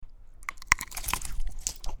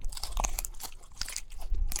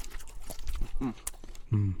3,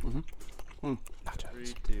 2,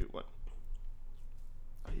 1.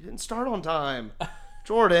 Oh, you didn't start on time.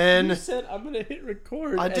 Jordan. You said I'm going to hit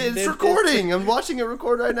record. I did. It's recording. I'm watching it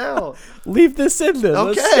record right now. Leave this in then.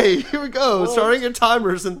 Okay, here we go. Starting your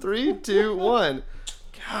timers in 3, 2, 1.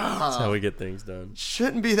 That's how we get things done.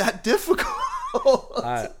 Shouldn't be that difficult.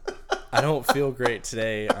 I don't feel great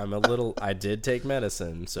today. I did take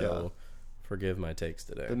medicine, so forgive my takes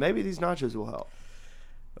today. But maybe these nachos will help.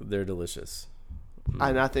 They're delicious.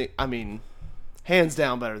 And I mean, hands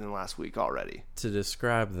down better than last week already. To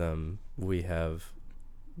describe them, we have,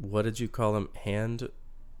 what did you call them? Hand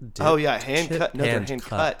cut. No, they're hand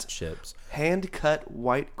cut chips. Hand cut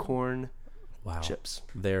white corn chips.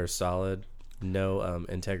 They're solid. No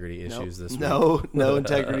integrity issues this week. No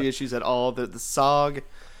integrity issues at all. The SOG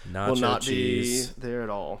will not cheese. be there at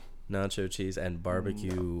all. Nacho cheese and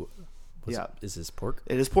barbecue. Is this pork?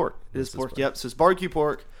 It is pork. It is pork. Yep. So it's barbecue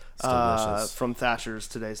pork from Thatcher's.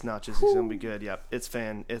 Today's nachos is going to be good. Yep.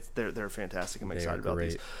 They're fantastic. I'm excited about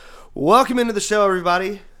these. Welcome into the show,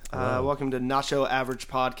 everybody. Welcome to Nacho Average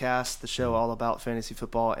Podcast, the show all about fantasy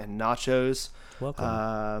football and nachos.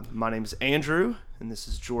 Welcome. My name is Andrew, and this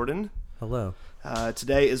is Jordan. Hello.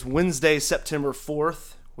 Today is Wednesday, September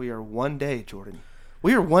 4th. We are one day, Jordan.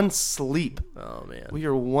 We are one sleep. Oh, man. We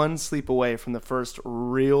are one sleep away from the first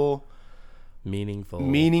real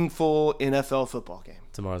meaningful NFL football game.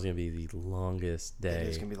 Tomorrow's going to be the longest day. It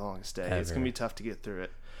is going to be the longest day. Ever. It's going to be tough to get through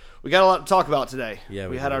it. We got a lot to talk about today. Yeah,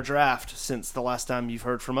 we had our draft since the last time you've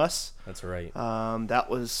heard from us. That's right. That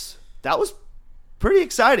was pretty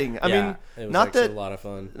exciting. I mean, it was not that a lot of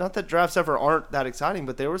fun. Not that drafts ever aren't that exciting,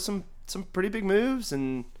 but there were some pretty big moves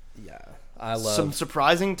and some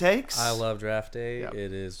surprising takes. I love draft day. Yep.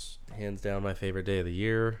 It is hands down my favorite day of the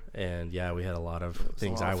year, and we had a lot of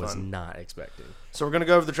things I was not expecting. So we're going to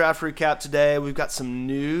go over the draft recap today. We've got some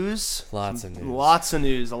news. Lots of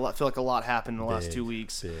news. I feel like a lot happened in the last 2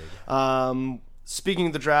 weeks. Big. Speaking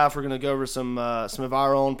of the draft, we're going to go over some of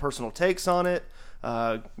our own personal takes on it.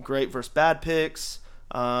 Great versus bad picks.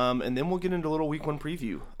 And then we'll get into a little week one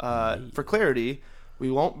preview. For clarity, we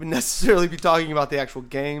won't necessarily be talking about the actual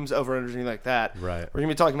games, over and anything like that. Right. We're going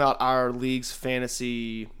to be talking about our league's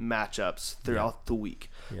fantasy matchups throughout the week.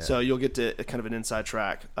 Yeah. So you'll get to kind of an inside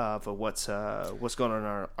track of what's going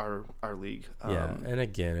on in our league. And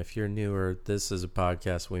again, if you're newer, this is a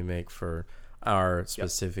podcast we make for our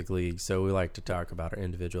specific league, so we like to talk about our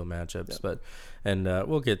individual matchups. But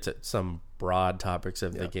we'll get to some broad topics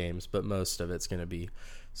of the games, but most of it's going to be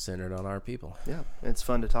centered on our people. Yeah, it's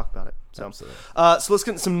fun to talk about it. So, absolutely. So let's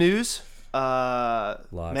get into some news. Lots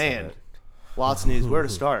of news. Where to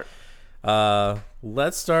start?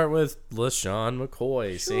 Let's start with LeSean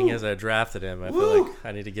McCoy. Seeing as I drafted him, I feel like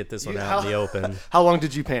I need to get this one out in the open. How long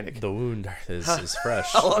did you panic? The wound is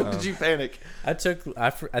fresh. How long did you panic? I think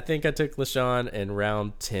I took LeSean in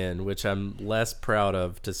round 10, which I'm less proud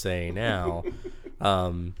of to say now.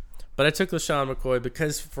 But I took LeSean McCoy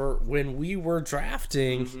because for when we were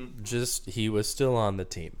drafting, he was still on the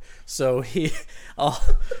team. So all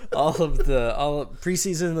of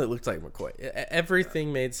preseason it looked like McCoy.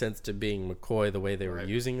 Everything made sense to being McCoy the way they were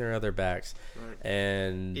using their other backs,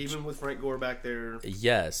 and even with Frank Gore back there.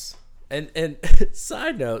 Yes, and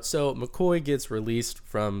side note, so McCoy gets released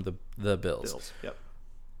from the Bills. Yep.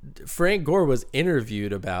 Frank Gore was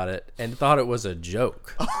interviewed about it and thought it was a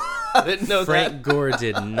joke. I didn't know Frank Gore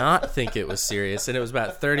did not think it was serious, and it was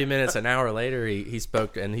about 30 minutes, an hour later, he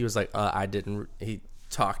spoke, and he was like, he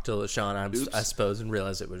talked to LeSean, I suppose, and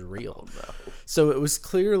realized it was real. Oh, no. So it was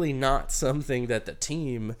clearly not something that the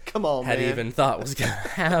team even thought was going to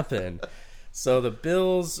happen. So the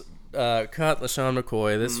Bills cut LeSean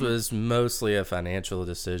McCoy. This was mostly a financial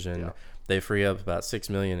decision. Yeah. They free up about $6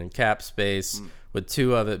 million in cap space, with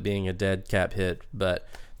 2 of it being a dead cap hit, but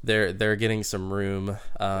they're getting some room.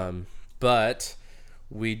 But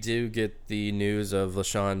we do get the news of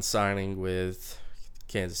LeSean signing with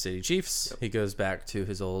Kansas City Chiefs. Yep. He goes back to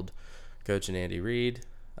his old coach in Andy Reid.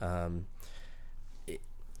 I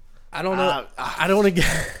don't know. I don't even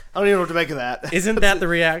know what to make of that. Isn't that the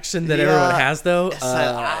reaction that everyone has, though?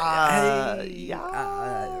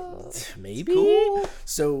 Maybe. Cool.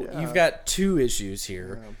 So you've got 2 issues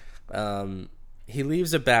here. He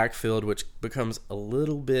leaves a backfield, which becomes a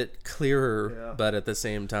little bit clearer, but at the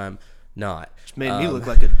same time, not. Which made me look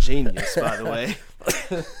like a genius, by the way.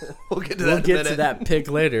 We'll get to that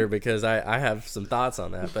pick later because I have some thoughts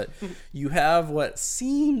on that. But you have what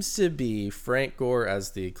seems to be Frank Gore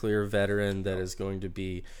as the clear veteran that is going to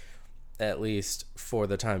be, at least for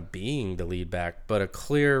the time being, the lead back, but a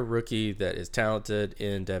clear rookie that is talented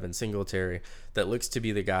in Devin Singletary that looks to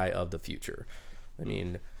be the guy of the future. I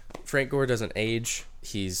mean, Frank Gore doesn't age.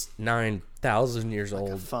 He's 9,000 years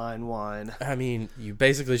old. A fine wine. I mean, you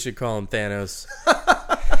basically should call him Thanos.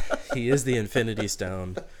 He is the Infinity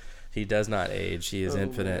Stone. He does not age. He is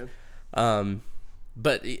infinite.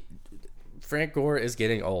 But Frank Gore is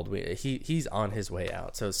getting old. He's on his way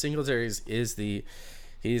out. So Singletary is the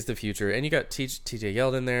future. And you got TJ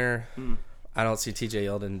Yeldon there. I don't see TJ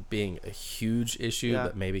Yeldon being a huge issue,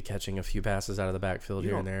 but maybe catching a few passes out of the backfield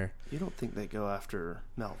here and there. You don't think they go after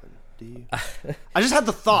Melvin, do you? I just had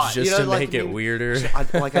the thought. Just to make it weirder. I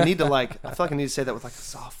feel like I need to say that with like a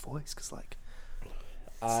soft voice because like.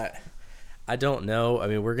 I don't know. I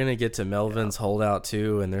mean, we're going to get to Melvin's holdout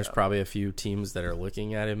too, and there's probably a few teams that are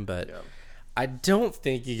looking at him, but I don't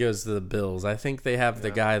think he goes to the Bills. I think they have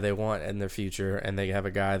the guy they want in their future, and they have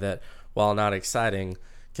a guy that, while not exciting,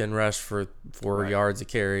 can rush for 4 yards a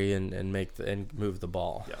carry and move the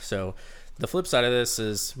ball. Yep. So the flip side of this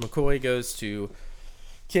is McCoy goes to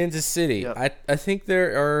Kansas City. Yep. I think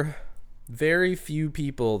there are very few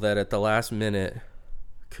people that at the last minute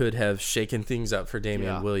could have shaken things up for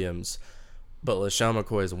Damian Williams, but LeSean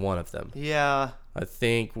McCoy is one of them. Yeah. I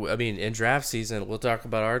mean, in draft season, we'll talk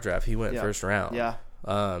about our draft. He went first round. Yeah.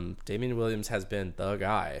 Damian Williams has been the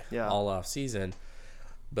guy all off season.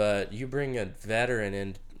 But you bring a veteran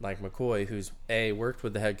in like McCoy, who's worked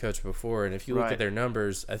with the head coach before, and if you look at their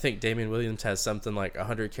numbers, I think Damian Williams has something like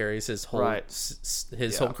 100 carries his whole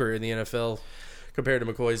whole career in the NFL, compared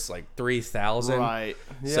to McCoy's like 3,000. Right.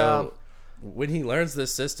 Yeah. So when he learns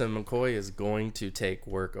this system, McCoy is going to take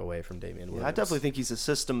work away from Damian Williams. I definitely think he's a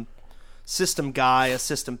system guy, a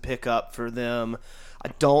system pickup for them.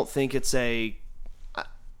 I don't think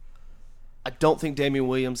Damian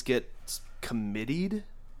Williams gets committed,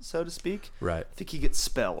 so to speak. Right. I think he gets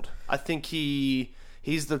spelled. I think he's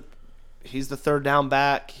the third down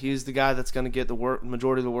back. He's the guy that's going to get the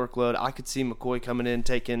majority of the workload. I could see McCoy coming in,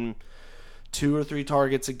 taking 2 or 3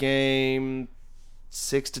 targets a game,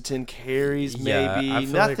 6 to 10 carries, maybe. I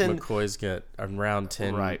feel like McCoy's got around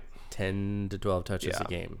 10 to 12 touches a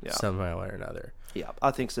game, somehow or another. Yeah, I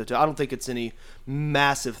think so too. I don't think it's any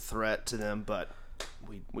massive threat to them, but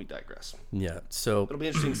we digress. Yeah, so it'll be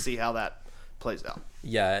interesting to see how that plays out.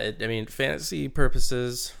 Yeah, I mean, fantasy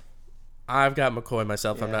purposes, I've got McCoy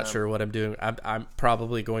myself. Yeah. I'm not sure what I'm doing. I'm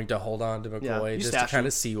probably going to hold on to McCoy just to kind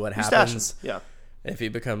of see what happens. Yeah. If he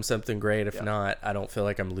becomes something great. If not, I don't feel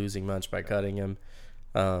like I'm losing much by cutting him.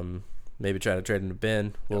 Maybe try to trade him to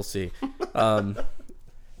Ben. We'll see. Probably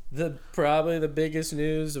the biggest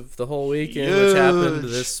news of the whole weekend, which happened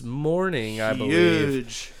this morning, I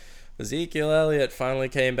believe. Ezekiel Elliott finally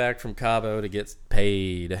came back from Cabo to get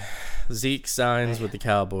paid. Zeke signs with the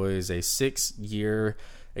Cowboys a 6-year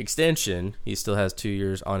extension. He still has 2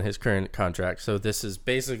 years on his current contract. So this is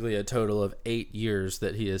basically a total of 8 years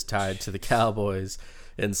that he is tied to the Cowboys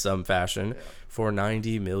in some fashion for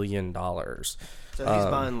 $90 million. So he's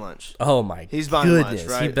buying lunch. Oh, my He's buying goodness.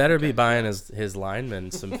 lunch, right? He better be buying his linemen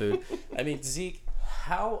some food. I mean, Zeke,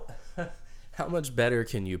 how much better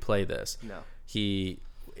can you play this? No. He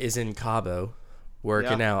is in Cabo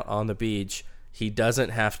working out on the beach. He doesn't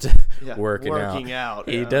have to working out.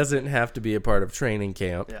 He doesn't have to be a part of training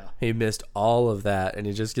camp. Yeah. He missed all of that, and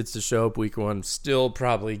he just gets to show up week 1, still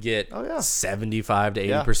probably get 75 to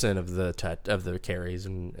 80% of the carries,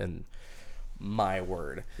 and my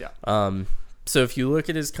word. Yeah. So if you look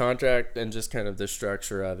at his contract and just kind of the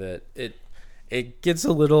structure of it, it gets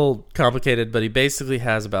a little complicated, but he basically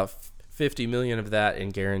has about $50 million of that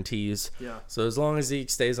in guarantees. Yeah. So as long as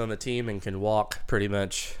Zeke stays on the team and can walk, pretty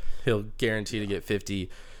much he'll guarantee to get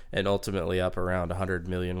 50 and ultimately up around $100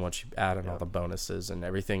 million once you add in all the bonuses and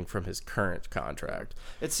everything from his current contract.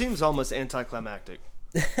 It seems almost anticlimactic.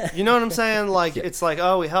 You know what I'm saying? Like it's like,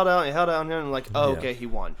 oh, we held out, and like, oh, okay, he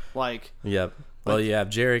won. Like, yep. Well, you have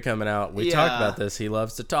Jerry coming out. We talked about this. He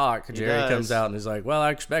loves to talk. Jerry comes out and he's like, well, I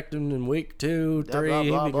expect him in week 2, 3. Blah,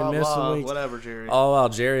 blah, He blah, can miss blah, some weeks. Whatever, Jerry. Oh, well,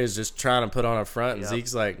 Jerry is just trying to put on a front, and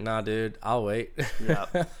Zeke's like, nah, dude, I'll wait. Yeah.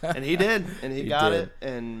 And he did. And he got it.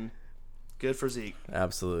 And good for Zeke.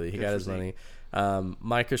 Absolutely. He got his money.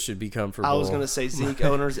 Micah should be comfortable. I was going to say Zeke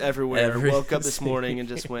owners everywhere woke up this morning and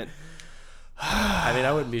just went. I mean,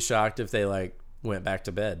 I wouldn't be shocked if they, went back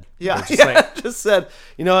to bed. Yeah, just said,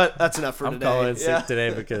 you know what, that's enough for today. I'm calling sick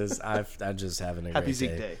today because I'm just having a Happy great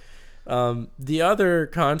Zeke day. Day. The other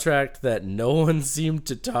contract that no one seemed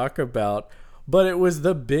to talk about, but it was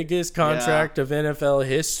the biggest contract of NFL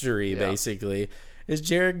history, basically, is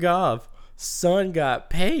Jared Goff. Son got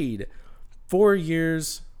paid 4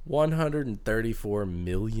 years, $134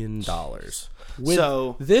 million.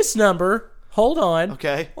 With this number... Hold on.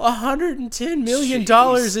 Okay. $110 million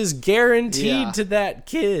is guaranteed to that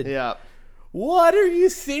kid. Yeah. What are you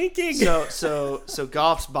thinking? So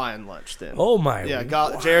Goff's buying lunch then. Oh my! Yeah,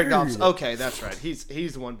 Jared Goff's okay. That's right. He's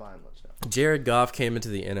the one buying lunch now. Jared Goff came into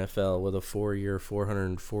the NFL with a 4-year,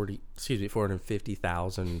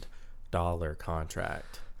 $450,000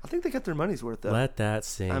 contract. I think they got their money's worth though. Let that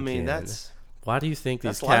sink. I mean, in. Why do you think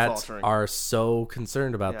these cats are so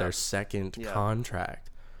concerned about their second contract?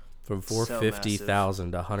 From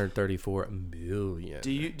 $450,000 to $134 million.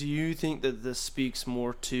 Do you think that this speaks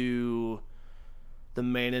more to the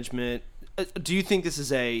management? Do you think this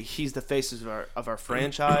is he's the face of our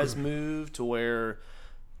franchise move to where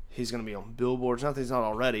he's going to be on billboards? Not that he's not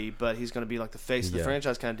already, but he's going to be like the face of the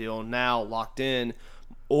franchise kind of deal now, locked in,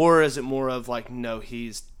 or is it more of like no,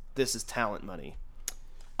 this is talent money?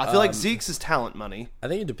 I feel like Zeke's is talent money. I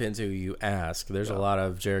think it depends who you ask. There's a lot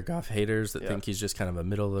of Jared Goff haters that think he's just kind of a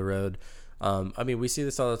middle of the road. I mean, we see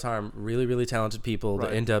this all the time. Really, really talented people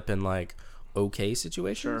that end up in like okay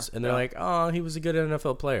situations, and they're like, "Oh, he was a good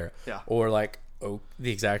NFL player," or like, "Oh,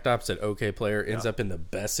 the exact opposite. Okay player ends up in the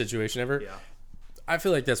best situation ever." Yeah. I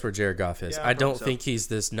feel like that's where Jared Goff is. I don't think he's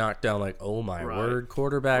this knockdown like, "Oh my word,"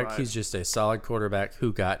 quarterback. Right. He's just a solid quarterback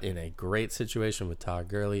who got in a great situation with Todd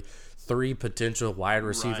Gurley. 3 potential wide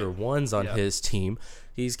receiver ones on his team.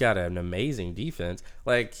 He's got an amazing defense.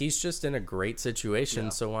 Like, he's just in a great situation,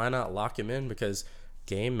 so why not lock him in? Because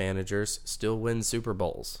game managers still win Super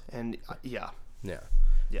Bowls. And,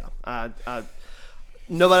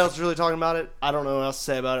 nobody else is really talking about it. I don't know what else to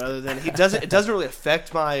say about it other than it doesn't really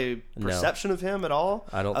affect my perception of him at all.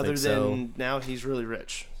 I don't think so. Other than now he's really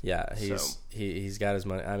rich. Yeah, he's got his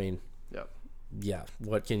money. I mean... Yeah,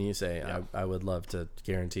 what can you say? Yeah. I would love to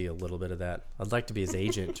guarantee a little bit of that. I'd like to be his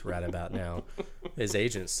agent right about now. His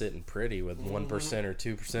agent's sitting pretty with 1% or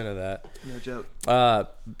 2% of that. No joke.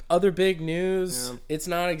 Other big news. Yeah. It's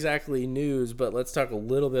not exactly news, but let's talk a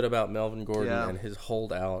little bit about Melvin Gordon and his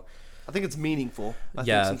holdout. I think it's meaningful. I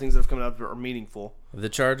think some things that have come up are meaningful. The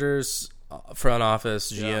Chargers front office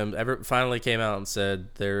GM finally came out and said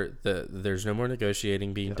there's no more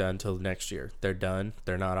negotiating being done till next year. They're done.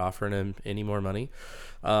 They're not offering him any more money.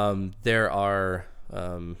 There are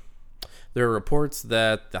reports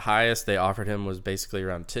that the highest they offered him was basically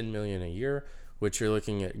around $10 million a year, which you're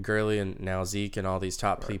looking at Gurley and now Zeke and all these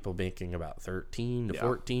top people making about $13 to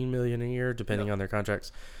 $14 million a year, depending on their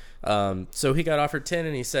contracts. So he got offered 10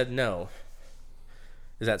 and he said no.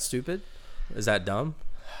 Is that stupid? Is that dumb?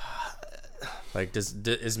 Like,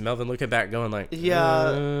 is Melvin looking back going like,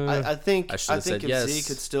 I think if yes. Zeke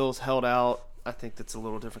had still held out, I think that's a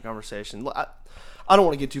little different conversation. I don't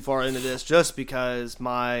want to get too far into this just because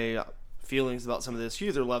my feelings about some of this, you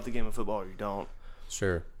either love the game of football or you don't.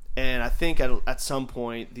 Sure. And I think at some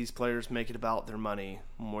point, these players make it about their money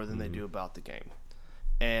more than they do about the game.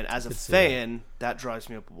 And as a fan, that drives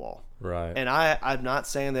me up a wall. Right. And I'm not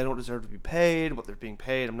saying they don't deserve to be paid what they're being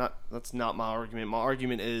paid. That's not my argument. My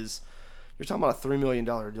argument is you're talking about a $3 million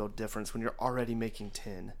deal difference when you're already making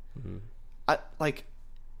 10. Mm-hmm.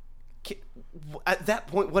 At that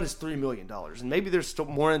point, what is $3 million? And maybe there's still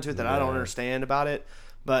more into it that I don't understand about it,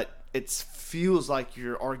 but it feels like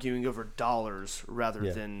you're arguing over dollars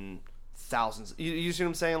rather than thousands. You see what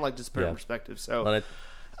I'm saying? Like, just put it in perspective. So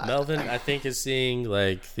Melvin, I think, is seeing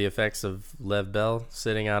like the effects of Lev Bell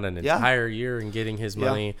sitting out an entire year and getting his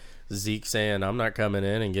money. Zeke saying, "I'm not coming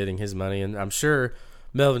in," and getting his money, and I'm sure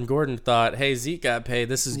Melvin Gordon thought, "Hey, Zeke got paid.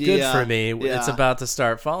 This is good for me. It's about to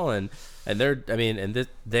start falling." And they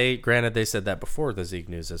said that before the Zeke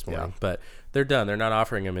news this morning, but they're done. They're not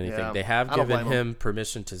offering him anything. Yeah. They have given him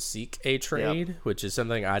permission to seek a trade, which is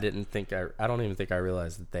something I don't even think I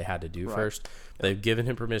realized that they had to do first. They've given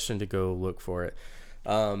him permission to go look for it.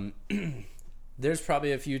 There's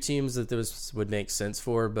probably a few teams that this would make sense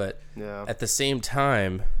for, but at the same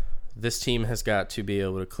time, this team has got to be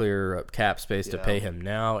able to clear up cap space to pay him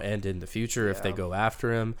now and in the future if they go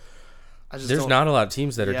after him. There's not a lot of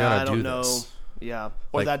teams that are going to do this. Yeah,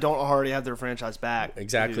 or that don't already have their franchise back.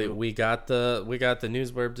 Exactly. We got the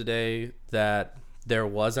news blurb today that there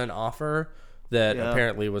was an offer that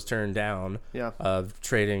apparently was turned down of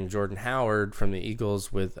trading Jordan Howard from the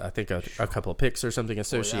Eagles with, I think, a couple of picks or something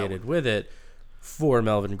associated with it for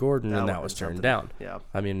Melvin Gordon, and that was turned down. Yeah.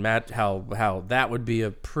 I mean, Matt, how that would be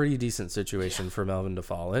a pretty decent situation for Melvin to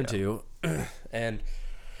fall into, and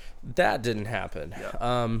that didn't happen.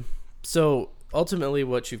 Yeah. So ultimately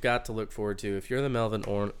what you've got to look forward to, if you're the Melvin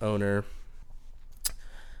owner,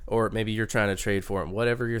 or maybe you're trying to trade for him,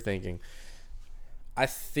 whatever you're thinking, I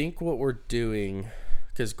think what we're doing,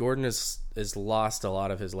 because Gordon has lost a lot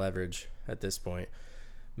of his leverage at this point,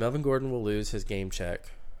 Melvin Gordon will lose his game check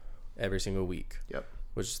every single week. Yep.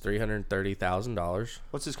 Which is $330,000.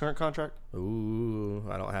 What's his current contract? Ooh,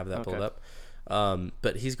 I don't have that pulled up.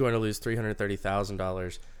 But he's going to lose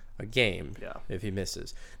 $330,000 a game if he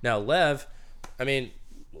misses. Now, Lev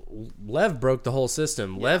broke the whole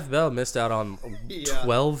system. Yeah. Lev Bell missed out on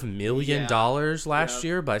 $12 million last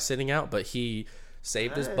year by sitting out, but he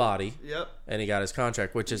saved his body and he got his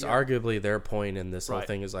contract, which is arguably their point in this whole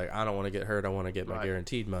thing is like, I don't want to get hurt. I want to get my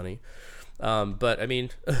guaranteed money. But, I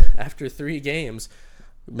mean, after 3 games,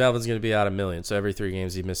 Melvin's going to be out $1 million. So every 3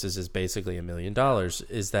 games he misses is basically $1 million.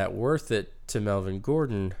 Is that worth it to Melvin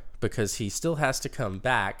Gordon? Because he still has to come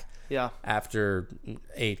back after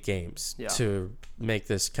 8 games to make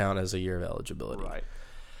this count as a year of eligibility. Right.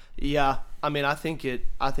 Yeah. I mean, I think it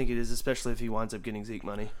is, especially if he winds up getting Zeke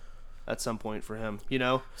money at some point for him, you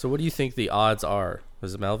know? So what do you think the odds are?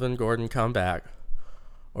 Does Melvin Gordon come back?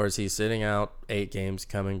 Or is he sitting out 8 games,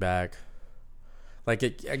 coming back? Like,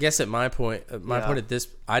 I guess at my point at this,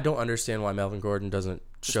 I don't understand why Melvin Gordon doesn't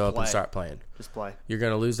show up and start playing. Just play. You're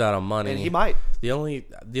going to lose out on money. And he might. The only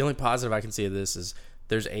positive I can see of this is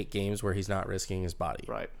there's 8 games where he's not risking his body.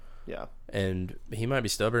 Right. Yeah. And he might be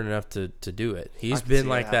stubborn enough to do it. He's been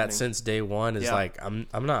like that since day one. Is like, I'm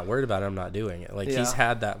not worried about it. I'm not doing it. Like, he's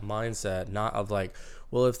had that mindset, not of like,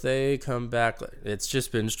 well, if they come back, it's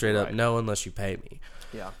just been straight up, no, unless you pay me.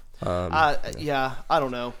 Yeah. I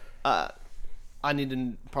don't know. I need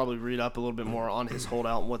to probably read up a little bit more on his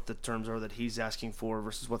holdout and what the terms are that he's asking for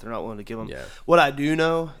versus what they're not willing to give him. Yeah. What I do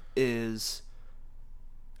know is,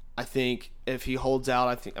 I think if he holds out,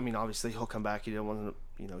 obviously he'll come back. He don't want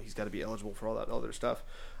to, he's got to be eligible for all that other stuff.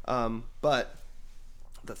 But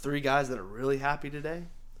the 3 guys that are really happy today,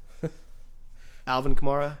 Alvin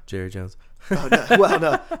Kamara, Jerry Jones.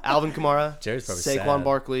 Alvin Kamara, Jerry's probably Saquon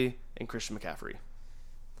Barkley, and Christian McCaffrey.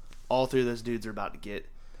 All 3 of those dudes are about to get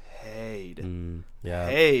paid.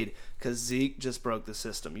 Paid, because Zeke just broke the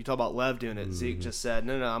system. You talk about Lev doing it. Zeke just said,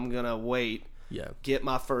 no, I'm going to wait, get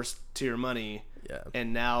my first tier money,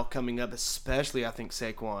 and now coming up, especially I think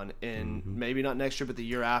Saquon, and maybe not next year, but the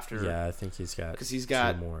year after. Yeah, I think he's got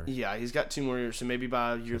 2 more. Yeah, he's got 2 more years, so maybe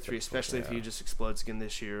by year 3, especially if he just explodes again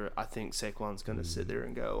this year, I think Saquon's going to sit there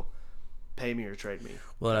and go, pay me or trade me.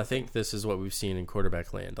 Well, and I think this is what we've seen in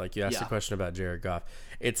quarterback land. Like, you asked the question about Jared Goff.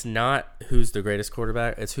 It's not who's the greatest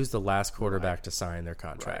quarterback. It's who's the last quarterback to sign their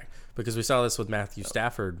contract. Because we saw this with Matthew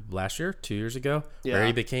Stafford last year, 2 years ago, where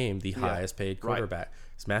he became the highest paid quarterback.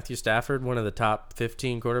 Is Matthew Stafford one of the top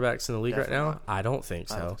 15 quarterbacks in the league right now? Not. I don't think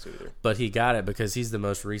so. I don't think so either. But he got it because he's the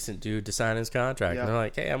most recent dude to sign his contract. And they're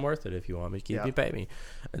like, hey, I'm worth it if you want me to keep you, pay me.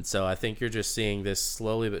 And so I think you're just seeing this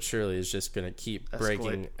slowly but surely is just going to keep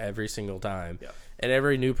breaking every single time. Yeah. And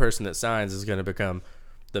every new person that signs is going to become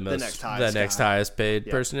the next highest paid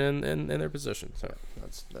person in their position. So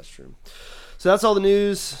that's true. So that's all the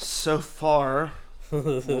news so far.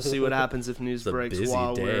 We'll see what happens if news breaks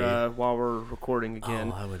while we're recording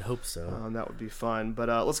again. Oh, I would hope so. That would be fun. But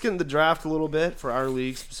let's get into the draft a little bit for our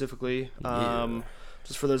league specifically.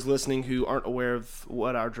 Just for those listening who aren't aware of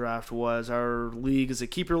what our draft was, our league is a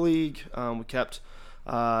keeper league. We kept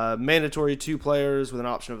mandatory 2 players with an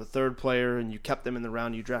option of a 3rd player, and you kept them in the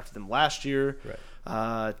round you drafted them last year. Right.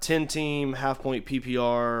 10-team, half-point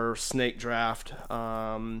PPR, snake draft.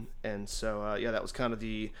 And so, that was kind of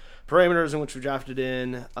the parameters in which we drafted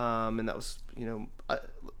in. And that was,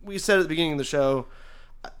 we said at the beginning of the show,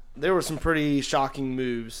 there were some pretty shocking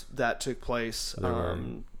moves that took place.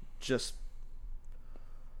 Just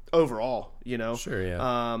overall, Sure, yeah.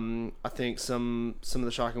 I think some of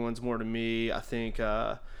the shocking ones more to me. I think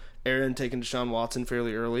Aaron taking Deshaun Watson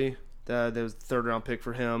fairly early. That was the 3rd round pick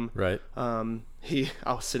for him. Right. I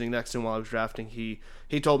was sitting next to him while I was drafting. He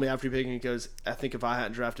told me after he picked, he goes, I think if I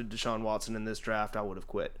hadn't drafted Deshaun Watson in this draft, I would have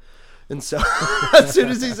quit. And so as soon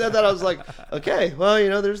as he said that, I was like, okay,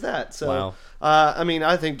 well, there's that. So, I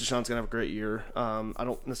think Deshaun's going to have a great year. I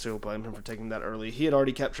don't necessarily blame him for taking that early. He had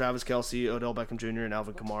already kept Travis Kelce, Odell Beckham Jr., and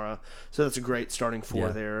Alvin Kamara. So that's a great starting 4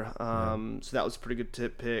 there. So that was a pretty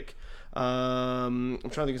good pick. I'm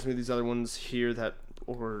trying to think of some of these other ones here that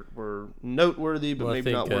were noteworthy, but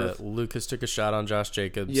maybe not worth. Lucas took a shot on Josh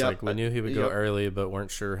Jacobs. Yep. We knew he would go early, but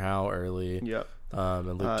weren't sure how early. Yep.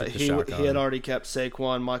 And Luke took the shot. He had already kept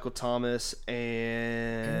Saquon, Michael Thomas,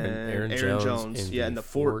 and Aaron Jones. In the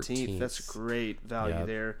 14th. That's great value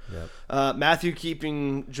there. Yep. Matthew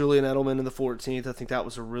keeping Julian Edelman in the 14th. I think that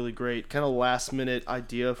was a really great kind of last-minute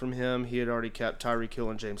idea from him. He had already kept Tyreek Hill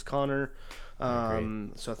and James Conner.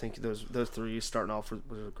 So I think those 3 starting off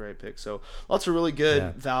was a great pick. So lots of really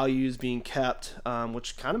good values being kept,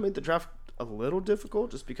 which kind of made the draft a little difficult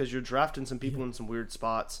just because you're drafting some people in some weird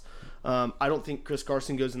spots. I don't think Chris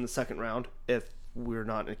Carson goes in the 2nd round if we're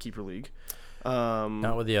not in a keeper league.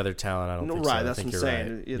 Not with the other talent, I don't think so. Right, that's what I'm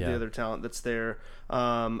saying. Right. The other talent that's there.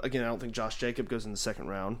 Again, I don't think Josh Jacob goes in the second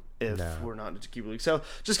round if we're not in the keeper league. So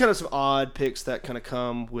just kind of some odd picks that kind of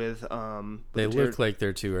come with. They look like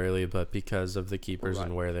they're too early, but because of the keepers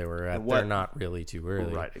and where they were at, they're not really too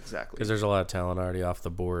early. Right, exactly. Because there's a lot of talent already off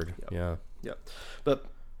the board. Yep. But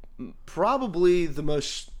probably the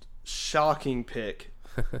most shocking pick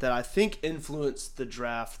that I think influenced the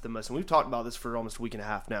draft the most, and we've talked about this for almost a week and a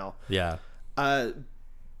half now. Yeah.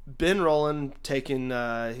 Ben Rowland taking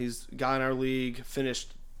he's a guy in our league,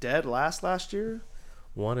 finished dead last year.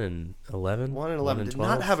 1-11. 1-11. Did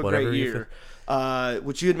not have a great year.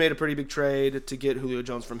 Which you had made a pretty big trade to get Julio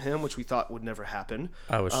Jones from him, which we thought would never happen.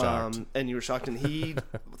 I was shocked. And you were shocked, and he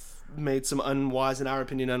made some unwise, in our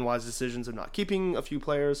opinion, unwise decisions of not keeping a few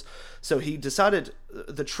players. So he decided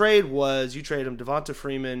the trade was you traded him Devonta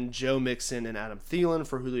Freeman, Joe Mixon, and Adam Thielen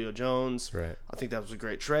for Julio Jones. Right. I think that was a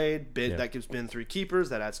great trade. That gives Ben 3 keepers.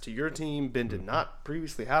 That adds to your team. Ben did not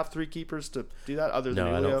previously have 3 keepers to do that other than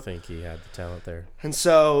Julio. I don't think he had the talent there. And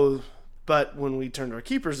so... But when we turned our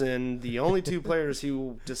keepers in, the only 2 players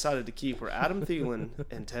he decided to keep were Adam Thielen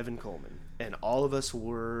and Tevin Coleman. And all of us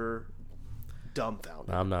were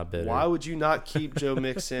dumbfounded. I'm not bitter. Why would you not keep Joe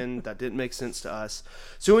Mixon? That didn't make sense to us.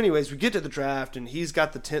 So anyways, we get to the draft, and he's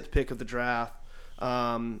got the 10th pick of the draft.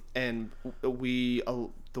 And we...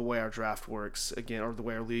 the way our draft works, again, or the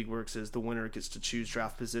way our league works, is the winner gets to choose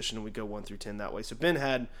draft position, and we go 1 through 10 that way. So Ben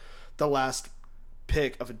had the last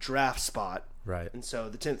pick of a draft spot. Right. And so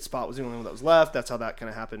the 10th spot was the only one that was left. That's how that kind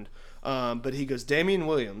of happened. But he goes Damian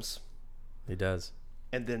Williams. He does.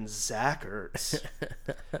 And then Zach Ertz.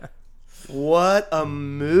 What a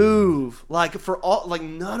move.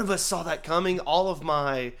 None of us saw that coming. All of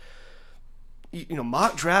my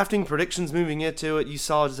mock drafting predictions moving into it, you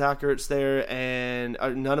saw Zach Ertz there, and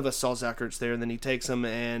none of us saw Zach Ertz there, and then he takes him,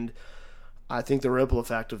 and I think the ripple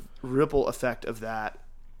effect of that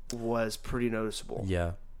was pretty noticeable.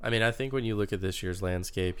 Yeah. I mean, I think when you look at this year's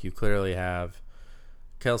landscape, you clearly have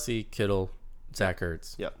Kelsey, Kittle, Zach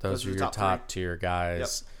Ertz. Yep. Those are your top tier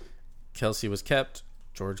guys. Yep. Kelsey was kept.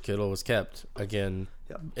 George Kittle was kept again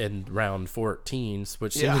in round 14,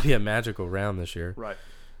 which seemed to be a magical round this year. Right.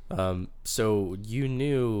 So you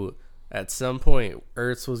knew at some point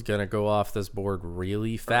Ertz was going to go off this board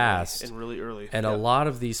really fast. And really early. And a lot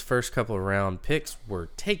of these first couple of round picks were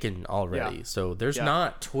taken already. Yeah. So there's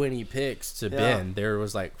not 20 picks to Ben. There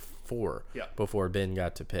was like 4 before Ben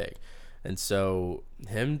got to pick. And so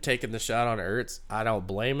him taking the shot on Ertz, I don't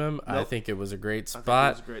blame him. Nope. I think it was a great spot. I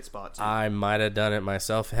think it was a great spot, too. I might have done it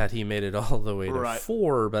myself had he made it all the way to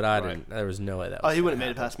 4, but I didn't. There was no way that was he wouldn't have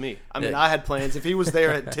made it past me. I mean, I had plans. If he was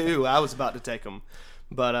there at 2, I was about to take him.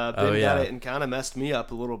 But Ben got it and kind of messed me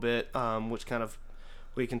up a little bit, which kind of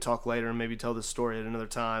we can talk later and maybe tell this story at another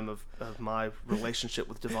time of my relationship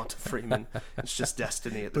with Devonta Freeman. It's just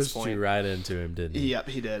destiny at this point. Pushed you right into him, didn't he? Yep,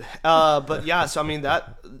 he did. But yeah, so I mean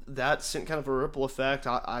that sent kind of a ripple effect.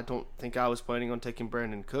 I don't think I was planning on taking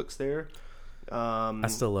Brandon Cooks there. I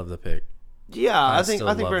still love the pick. Yeah, I think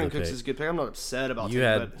Brandon Cooks is a good pick. I'm not upset about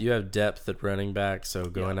it. You have depth at running back, so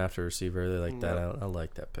going after a receiver early like that, I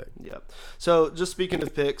like that pick. Yeah. So just speaking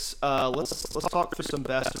of picks, let's talk through some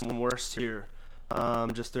best and worst here.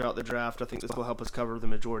 Just throughout the draft, I think this will help us cover the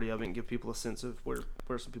majority of it and give people a sense of where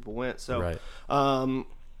some people went. So,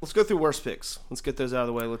 let's go through worst picks. Let's get those out of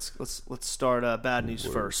the way. Let's start bad news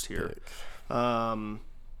first here.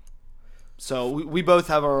 So we both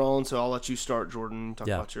have our own. So I'll let you start, Jordan. Talk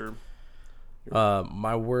about your.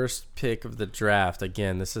 My worst pick of the draft.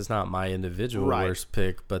 Again, this is not my individual worst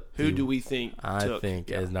pick, but who do we think? I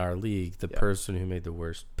think in our league, the person who made the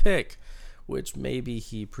worst pick. Which maybe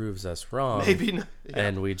he proves us wrong. Maybe not.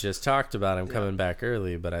 And we just talked about him coming back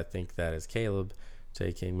early, but I think that is Caleb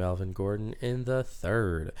taking Melvin Gordon in the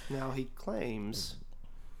 3rd. Now he claims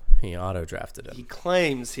he auto-drafted him. He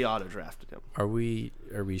claims he auto-drafted him. Are we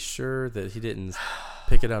sure that he didn't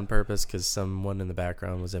pick it on purpose because someone in the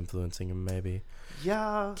background was influencing him maybe?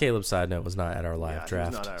 Yeah. Caleb's side note was not at our live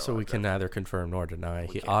draft, so we can neither confirm nor deny.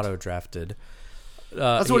 He auto-drafted.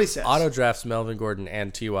 That's what he says. Auto drafts Melvin Gordon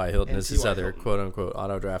and T.Y. Hilton as his other quote unquote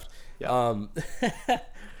auto draft. Yeah.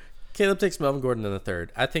 Caleb takes Melvin Gordon in the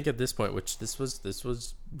 3rd. I think at this point, which this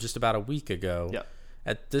was just about a week ago. Yeah.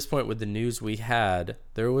 At this point, with the news we had,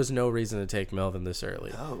 there was no reason to take Melvin this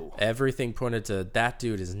early. No. Everything pointed to that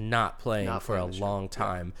dude is not playing for a long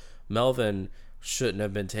time. Yeah. Melvin shouldn't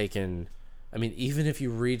have been taken. I mean, even if you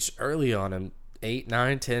reach early on him. 8,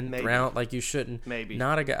 9, 10 round, like you shouldn't. Maybe.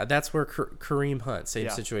 Not a guy. That's where Kareem Hunt, same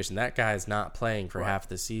situation. That guy is not playing for half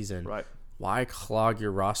the season. Right. Why clog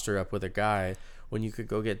your roster up with a guy when you could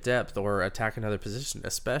go get depth or attack another position,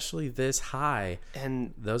 especially this high.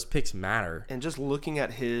 And those picks matter. And just looking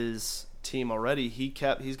at his team already, he's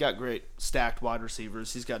got great stacked wide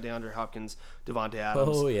receivers. He's got DeAndre Hopkins, Devontae Adams.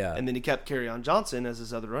 Oh, yeah. And then he kept Kerryon Johnson as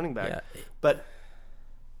his other running back. Yeah. But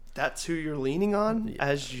that's who you're leaning on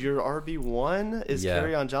as your RB1 is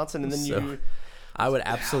Kerryon Johnson. And then I would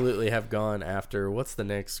absolutely have gone after, what's the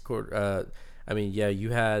next quarter? You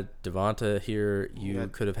had Devonta here. You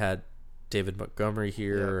could have had David Montgomery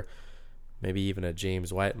here, maybe even a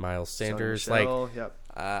James White, Miles Sanders. There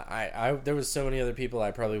was so many other people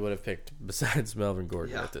I probably would have picked besides Melvin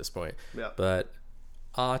Gordon at this point. Yeah. But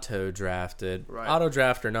auto-drafted, right.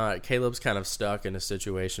 Auto-draft or not, Caleb's kind of stuck in a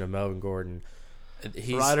situation of Melvin Gordon.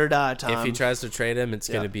 He's ride or die time. If he tries to trade him, it's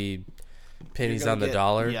going to be pennies on the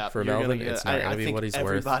dollar for Melvin. It's not going to be what he's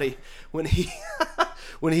worth. Everybody, when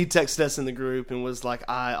he texted us in the group and was like,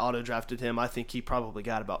 I auto-drafted him, I think he probably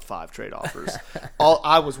got about 5 trade offers.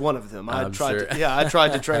 I was one of them. I tried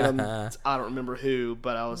to trade him. I don't remember who,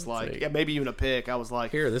 but I was like, maybe even a pick. I was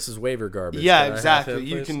like, here, this is waiver garbage. Yeah, exactly.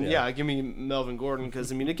 You can, give me Melvin Gordon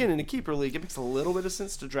because, again, in a keeper league, it makes a little bit of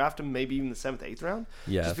sense to draft him maybe even the 7th, 8th round.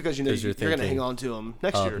 Yeah. Just because you're going to hang on to him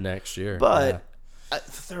next year. But the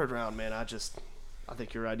 3rd round, man, I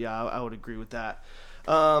think you're right. Yeah, I would agree with that.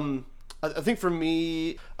 I think for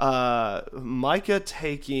me, Micah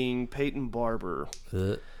taking Peyton Barber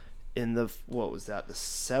in the, what was that, the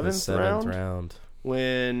 7th round?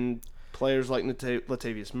 When players like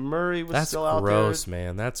Latavius Murray was still out there. That's gross,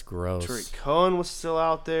 man. That's gross. Tariq Cohen was still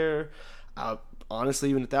out there.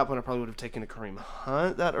 Honestly, even at that point, I probably would have taken a Kareem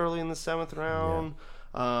Hunt that early in the 7th round.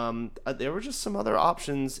 Yeah. There were just some other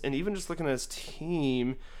options, and even just looking at his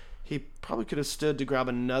team, he probably could have stood to grab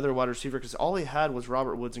another wide receiver because all he had was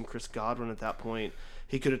Robert Woods and Chris Godwin at that point.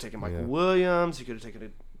 He could have taken Michael Williams. He could have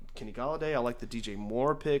taken Kenny Golladay. I like the DJ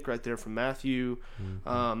Moore pick right there from Matthew.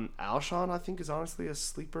 Mm-hmm. Alshon, I think, is honestly a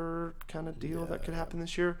sleeper kind of deal that could happen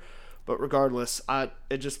this year. But regardless,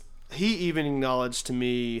 he even acknowledged to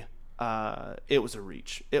me it was a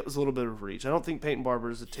reach. It was a little bit of a reach. I don't think Peyton Barber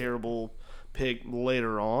is a terrible pick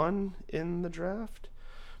later on in the draft.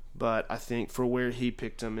 But I think for where he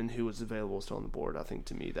picked him and who was available still on the board, I think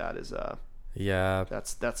to me that is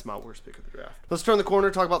that's my worst pick of the draft. Let's turn the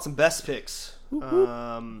corner, talk about some best picks.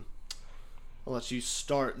 I'll let you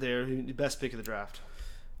start there. Best pick of the draft.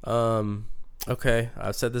 Okay,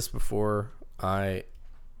 I've said this before. I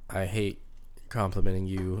hate complimenting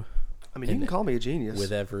you. You can call me a genius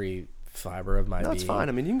with every fiber of my being. That's fine.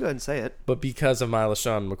 You can go ahead and say it. But because of my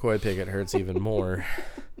LeSean McCoy pick, it hurts even more.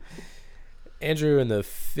 Andrew, in the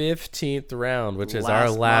 15th round, which is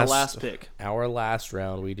our last pick, our last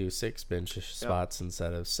round, we do 6 bench spots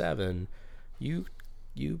instead of 7. You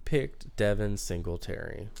picked Devin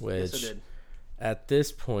Singletary, which at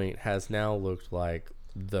this point has now looked like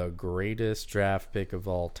the greatest draft pick of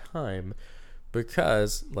all time.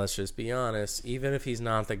 Because let's just be honest, even if he's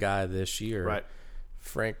not the guy this year, right.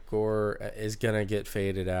 Frank Gore is gonna get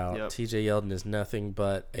faded out. Yep. TJ Yeldon is nothing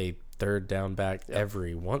but a 3rd down back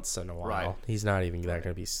every once in a while. Right. He's not even going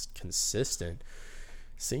to be consistent.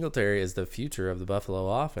 Singletary is the future of the Buffalo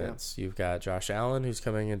offense. You've got Josh Allen, who's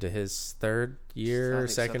coming into his 3rd year,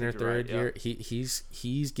 second or third year.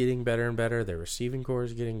 He's getting better and better. The receiving core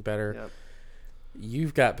is getting better. Yep.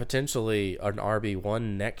 You've got potentially an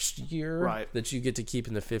RB1 next year that you get to keep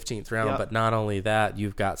in the 15th round. Yep. But not only that,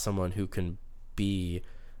 you've got someone who can be,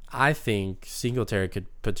 I think Singletary could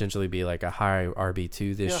potentially be like a high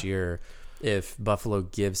RB2 this year if Buffalo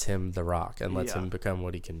gives him the rock and lets him become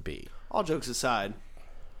what he can be. All jokes aside,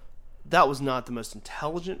 that was not the most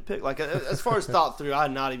intelligent pick. Like, as far as thought through, I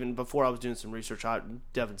had not even, before I was doing some research,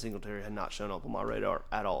 Devin Singletary had not shown up on my radar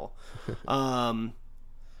at all.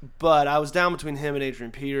 But I was down between him and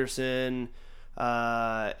Adrian Peterson,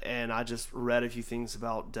 and I just read a few things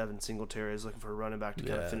about Devin Singletary. I was looking for a running back to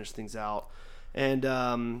kind of finish things out. And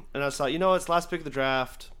I just thought, it's last pick of the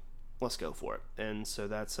draft. Let's go for it. And so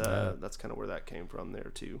that's kind of where that came from there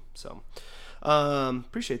too. So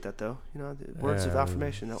appreciate that though. Words of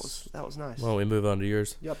affirmation. That was nice. Well, we move on to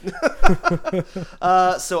yours. Yep.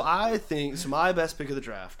 So I think my best pick of the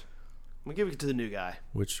draft. I'm gonna give it to the new guy.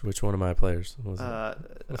 Which one of my players was it?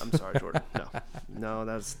 I'm sorry, Jordan. No,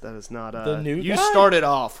 that is not. The new you guy? Started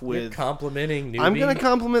off with You're complimenting newbie. I'm gonna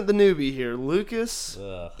compliment the newbie here, Lucas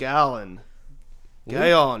Gallen.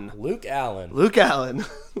 Luke Allen.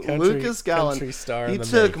 Lucas Gallen. Country star he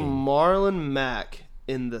took Marlon Mack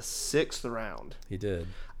in the 6th round. He did.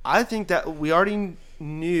 I think that we already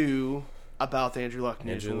knew about the Andrew Luck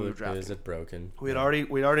news when we were drafting. Is it broken? We'd already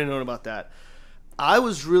known about that. I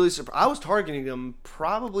was really surprised. I was targeting him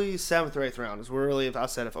probably 7th or 8th round. Is really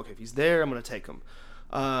if he's there, I'm going to take him.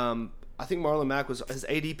 I think Marlon Mack his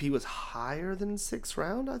ADP was higher than 6th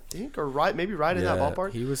round, I think, or maybe right in that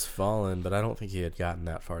ballpark. He was falling, but I don't think he had gotten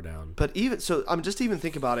that far down. But even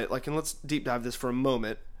think about it, and let's deep dive this for a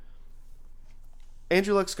moment.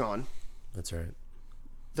 Andrew Luck's gone. That's right.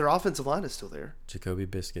 Their offensive line is still there. Jacoby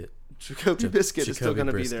Biscuit is still going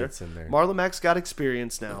to be there. Marlon Mack's got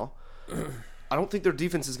experience now. I don't think their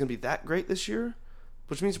defense is going to be that great this year,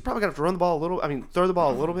 which means you're probably going to have to run the ball throw the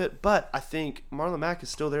ball a little bit. But I think Marlon Mack is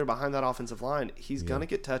still there behind that offensive line. He's going to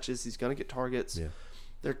get touches. He's going to get targets. Yeah.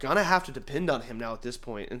 They're going to have to depend on him now at this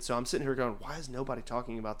point. And so I'm sitting here going, why is nobody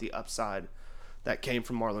talking about the upside that came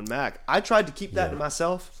from Marlon Mack? I tried to keep that to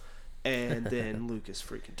myself, and then Lucas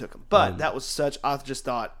freaking took him. But that was I just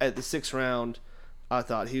thought at the 6th round, I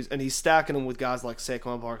thought he's stacking them with guys like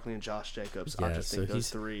Saquon Barkley and Josh Jacobs. I just think those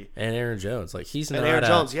three. And Aaron Jones.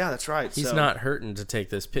 That's right. He's not hurting to take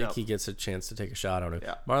this pick. No. He gets a chance to take a shot on him.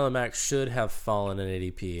 Yeah. Marlon Mack should have fallen in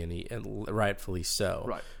ADP, and rightfully so.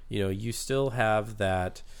 Right. You still have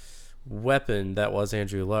that weapon that was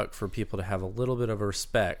Andrew Luck for people to have a little bit of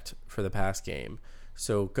respect for the pass game.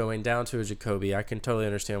 So going down to a Jacoby, I can totally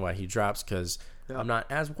understand why he drops because I'm not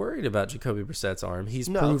as worried about Jacoby Brissett's arm. He's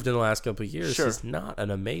proved in the last couple of years he's not an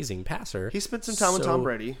amazing passer. He spent some time with Tom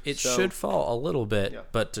Brady. It should fall a little bit,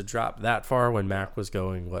 but to drop that far when Mac was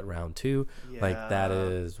going, round 2? That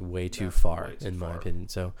is way too far, in my opinion.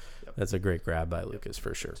 So that's a great grab by Lucas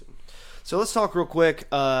for sure. So let's talk real quick.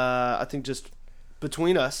 I think just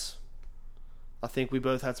between us, I think we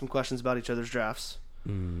both had some questions about each other's drafts.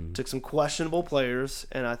 Took some questionable players,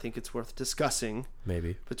 and I think it's worth discussing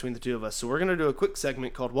maybe between the two of us. So we're going to do a quick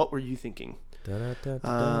segment called What Were You Thinking?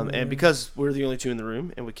 And because we're the only two in the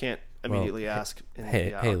room and we can't immediately ask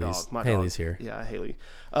Haley's here. Yeah, Haley.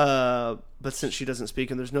 But since she doesn't speak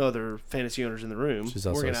and there's no other fantasy owners in the room,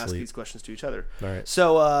 we're going to ask these questions to each other. All right.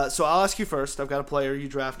 So I'll ask you first. I've got a player you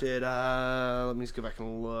drafted. Let me just go back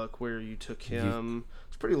and look where you took him.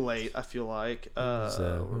 It's pretty late, I feel like. It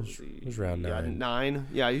was round 9. 9.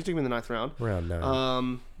 Yeah, you took him in the 9th round. Round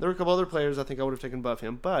 9. There were a couple other players I think I would have taken above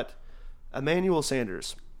him, but Emmanuel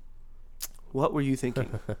Sanders. What were you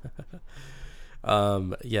thinking?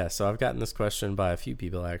 So I've gotten this question by a few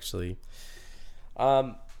people actually.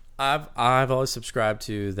 I've always subscribed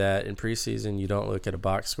to that in preseason you don't look at a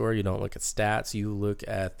box score, you don't look at stats, you look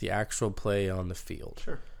at the actual play on the field.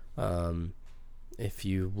 Sure. If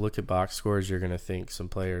you look at box scores, you're going to think some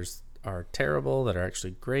players are terrible that are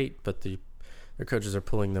actually great, but their coaches are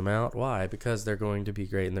pulling them out. Why? Because they're going to be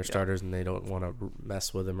great and they're starters and they don't want to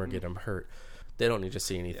mess with them or get them hurt. They don't need to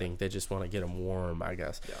see anything. They just want to get them warm, I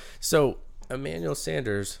guess. Yeah. So Emmanuel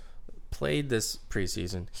Sanders played this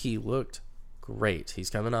preseason. He looked great.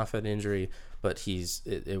 He's coming off an injury, but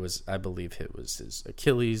I believe it was his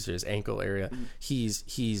Achilles, his ankle area.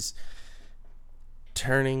 He's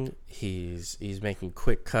turning. He's making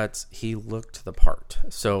quick cuts. He looked the part.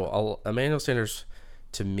 So Emmanuel Sanders,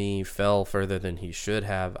 to me, fell further than he should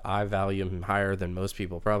have. I value him higher than most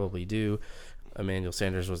people probably do. Emmanuel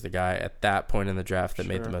Sanders was the guy at that point in the draft that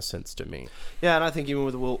made the most sense to me. Yeah, and I think even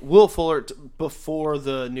with Will Fuller, before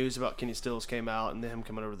the news about Kenny Stills came out and him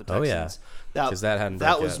coming over to the Texans, that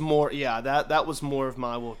was more of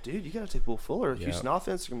my, dude, you got to take Will Fuller. Houston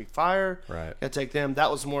offense, they're going to be fire. Right. Got to take them.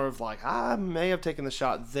 That was more of I may have taken the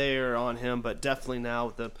shot there on him, but definitely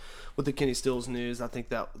now with the Kenny Stills news, I think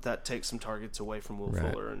that takes some targets away from Will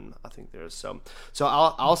Fuller, and I think there's so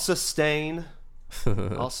I'll sustain.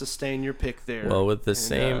 I'll sustain your pick there. Well, with the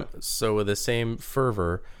same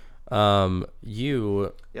fervor,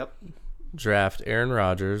 you draft Aaron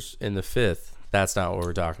Rodgers in the 5th. That's not what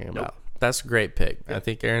we're talking about. Nope. That's a great pick. Yep. I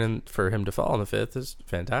think Aaron, for him to fall in the 5th is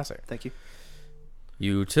fantastic. Thank you.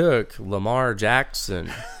 You took Lamar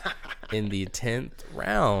Jackson in the 10th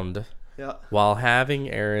round while having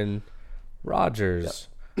Aaron Rodgers.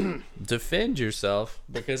 Yep. Defend yourself,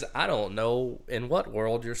 because I don't know in what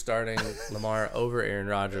world you're starting Lamar over Aaron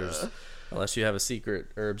Rodgers unless you have a secret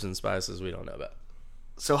herbs and spices we don't know about.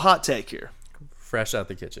 So hot take here. Fresh out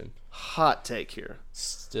the kitchen. Hot take here.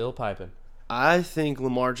 Still piping. I think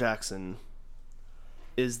Lamar Jackson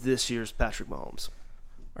is this year's Patrick Mahomes.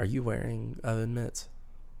 Are you wearing oven mitts?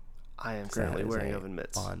 I am currently wearing oven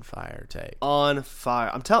mitts. On fire take. On fire.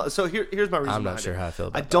 I'm telling. So here's my reason. I'm not sure how I feel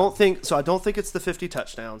about I don't think it's the 50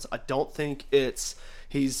 touchdowns. I don't think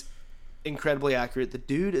he's incredibly accurate. The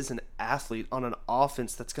dude is an athlete on an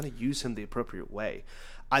offense that's going to use him the appropriate way.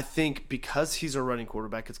 I think because he's a running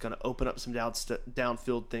quarterback, it's going to open up some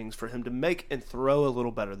downfield things for him to make and throw a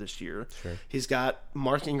little better this year. Sure. He's got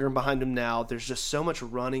Mark Ingram behind him now. There's just so much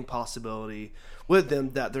running possibility with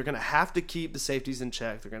them that they're going to have to keep the safeties in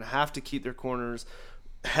check. They're going to have to keep their corners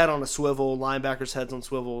head on a swivel, linebackers heads on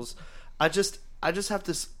swivels. I just have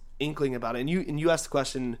this inkling about it. And you asked the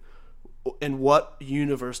question, in what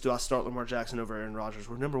universe do I start Lamar Jackson over Aaron Rodgers?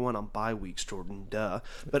 We're number one on bye weeks, Jordan. Duh.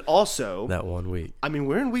 But also that 1 week. I mean,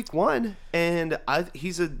 we're in week 1, and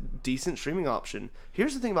he's a decent streaming option.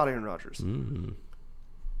 Here's the thing about Aaron Rodgers.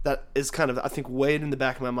 That is kind of, I think, weighed in the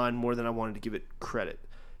back of my mind more than I wanted to give it credit.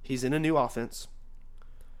 He's in a new offense.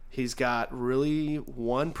 He's got really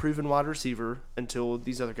one proven wide receiver until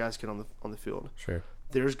these other guys get on the field. Sure.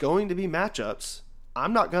 There's going to be matchups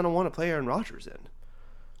I'm not going to want to play Aaron Rodgers in.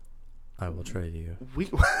 I will trade you.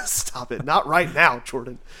 Stop it. Not right now,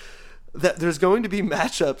 Jordan. That there's going to be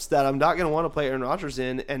matchups that I'm not going to want to play Aaron Rodgers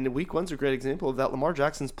in, and week 1's a great example of that. Lamar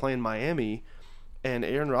Jackson's playing Miami, and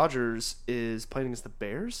Aaron Rodgers is playing against the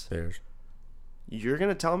Bears. You're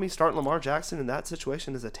going to tell me starting Lamar Jackson in that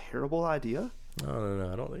situation is a terrible idea?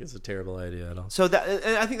 No. I don't think it's a terrible idea at all. So that,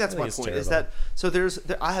 and I think that's my point. Is that so?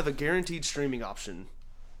 I have a guaranteed streaming option.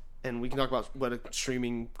 And we can talk about what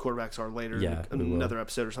streaming quarterbacks are later in another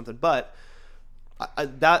episode or something. But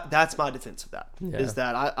that's my defense of that. Yeah. Is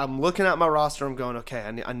that I'm looking at my roster. I'm going, okay,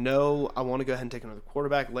 I know I want to go ahead and take another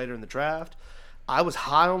quarterback later in the draft. I was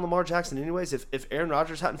high on Lamar Jackson anyways. If Aaron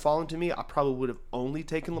Rodgers hadn't fallen to me, I probably would have only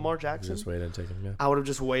taken Lamar Jackson. Just waited and taken him, yeah. I would have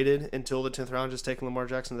just waited until the 10th round, just taken Lamar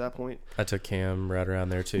Jackson at that point. I took Cam right around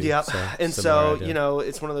there too. Yeah, so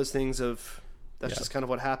it's one of those things of... That's just kind of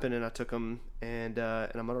what happened, and I took him, and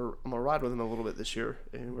I'm gonna ride with him a little bit this year,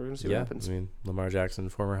 and we're gonna see what happens. I mean, Lamar Jackson,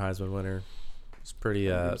 former Heisman winner, is pretty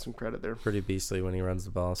give him some credit there. Pretty beastly when he runs the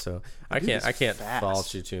ball. So I can't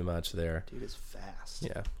fault you too much there. Dude is fast.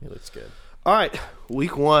 Yeah, he looks good. All right,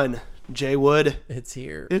 week 1, Jay Wood. It's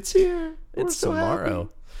here. It's here. It's tomorrow.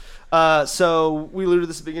 So we alluded to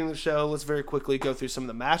this at the beginning of the show. Let's very quickly go through some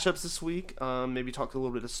of the matchups this week. Maybe talk a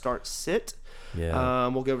little bit of start sit. Yeah.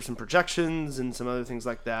 We'll go over some projections and some other things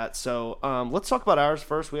like that. So let's talk about ours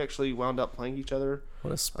first. We actually wound up playing each other.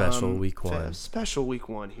 What a special week 1. Special week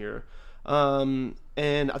 1 here. And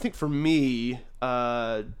I think for me,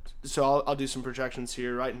 so I'll do some projections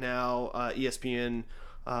here. Right now, ESPN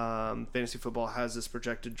Fantasy Football has this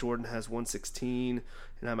projected. Jordan has 116,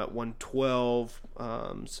 and I'm at 112.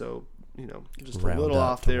 So, just a little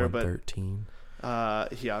off there. But 13.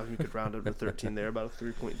 You could round it to 13 there, about a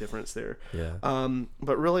 3-point difference there. Yeah.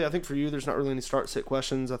 But really, I think for you, there's not really any start-sit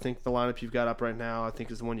questions. I think the lineup you've got up right now, I think,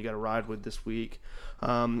 is the one you got to ride with this week.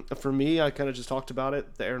 For me, I kind of just talked about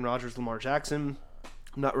it, the Aaron Rodgers, Lamar Jackson.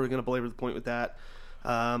 I'm not really going to belabor the point with that.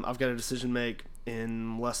 I've got a decision to make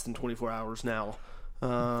in less than 24 hours now.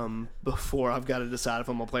 Before I've got to decide if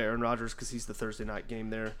I'm going to play Aaron Rodgers because he's the Thursday night game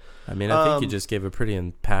there. I mean, I think you just gave a pretty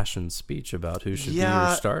impassioned speech about who should be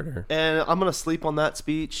your starter. And I'm going to sleep on that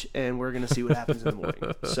speech, and we're going to see what happens in the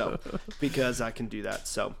morning. So, because I can do that.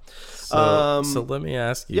 So let me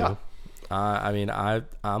ask you. Yeah.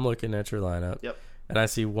 I'm looking at your lineup. Yep. And I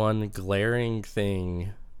see one glaring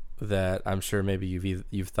thing that I'm sure maybe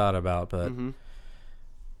you've thought about, but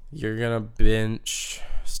you're going to bench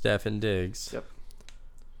Stefon Diggs. Yep.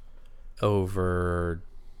 Over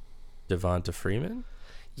Devonta Freeman?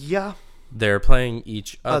 Yeah. They're playing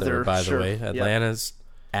each other, by the way. Atlanta's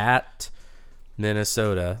at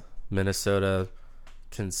Minnesota. Minnesota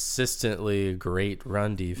consistently a great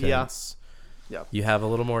run defense. Yeah. You have a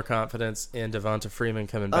little more confidence in Devonta Freeman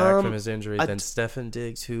coming back from his injury than Stefon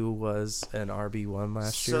Diggs, who was an RB1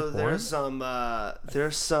 last year. So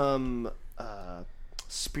there's some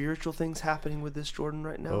spiritual things happening with this Jordan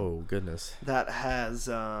right now. Oh, goodness. That has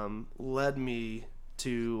led me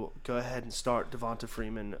to go ahead and start Devonta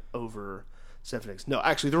Freeman over Stefon Diggs. No,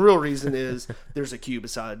 actually, the real reason is there's a Q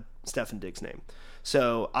beside Stefon Diggs' name.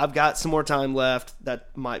 So I've got some more time left.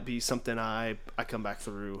 That might be something I come back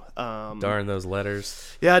through. Darn those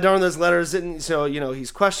letters. Yeah, darn those letters. And so,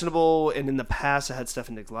 he's questionable. And in the past, I had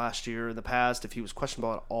Stefon Diggs last year. In the past, if he was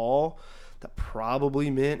questionable at all, that probably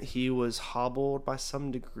meant he was hobbled by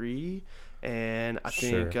some degree. And I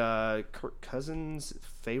think Kirk Cousins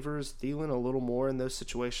favors Thielen a little more in those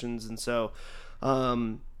situations. And so,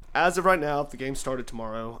 as of right now, if the game started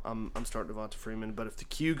tomorrow, I'm starting Devonta Freeman. But if the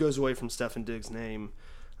Q goes away from Stefon Diggs' name,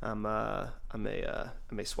 I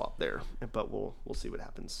may swap there. But we'll see what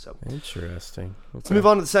happens. So interesting. Let's move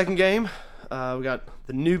on to the second game. We got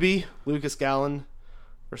the newbie Lucas Gallen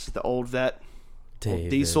versus the old vet, Old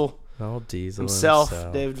Diesel. Old Diesel himself,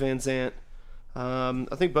 David Van Zandt.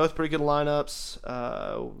 I think both pretty good lineups.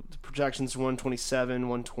 The projections 127,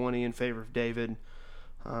 120 in favor of David.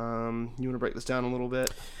 You want to break this down a little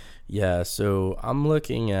bit? Yeah, so I'm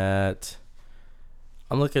looking at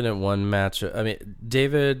one matchup. I mean,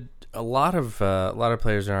 David, a lot of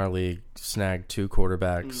players in our league snagged 2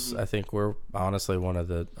 quarterbacks. I think we're honestly one of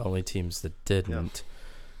the only teams that didn't.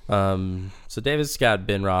 Yeah. So David's got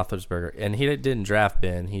Ben Roethlisberger, and he didn't draft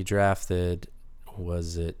Ben. He drafted,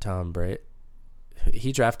 was it Tom Brady?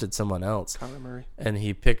 He drafted someone else. Kyler Murray. And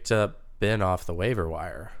he picked up Ben off the waiver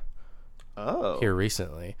wire. Oh. Here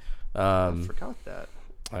recently. I forgot that.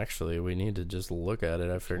 Actually, we need to just look at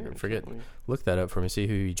it. I forget. Look that up for me. See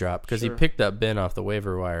who he dropped, because he picked up Ben off the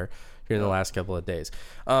waiver wire here in the last couple of days.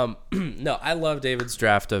 No, I love David's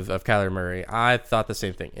draft of Kyler Murray. I thought the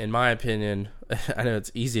same thing. In my opinion, I know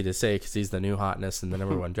it's easy to say because he's the new hotness and the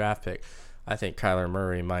number 1 draft pick. I think Kyler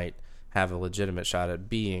Murray might have a legitimate shot at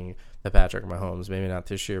being the Patrick Mahomes. Maybe not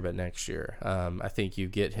this year, but next year. I think you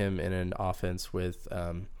get him in an offense with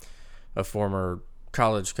a former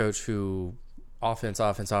college coach who offense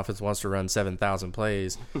wants to run 7,000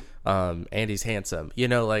 plays, and he's handsome.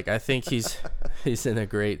 I think he's in a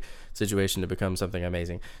great situation to become something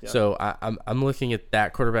amazing. Yeah. So I'm looking at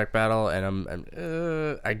that quarterback battle,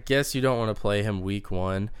 and I guess you don't want to play him week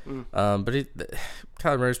 1, but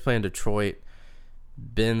Kyler Murray's playing Detroit.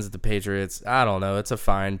 Ben's the Patriots. I don't know. It's a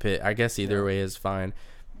fine pick. I guess either way is fine.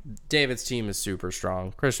 David's team is super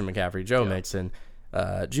strong. Christian McCaffrey, Joe Mixon,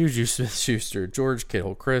 Juju Smith-Schuster, George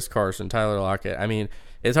Kittle, Chris Carson, Tyler Lockett. I mean,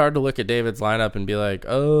 it's hard to look at David's lineup and be like,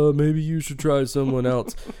 oh, maybe you should try someone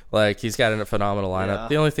else. He's got a phenomenal lineup. Yeah.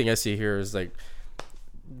 The only thing I see here is,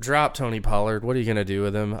 drop Tony Pollard. What are you going to do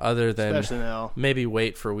with him other than maybe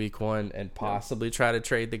wait for week 1 and possibly try to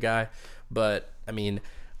trade the guy? But, I mean,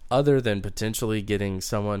 other than potentially getting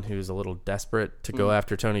someone who's a little desperate to go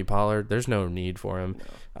after Tony Pollard, there's no need for him. No.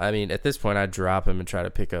 I mean, at this point, I'd drop him and try to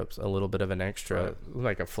pick up a little bit of an extra,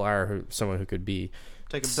 like a flyer, someone who could be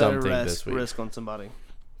take a better risk on somebody.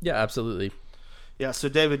 Yeah, absolutely. Yeah, so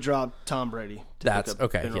David dropped Tom Brady. That's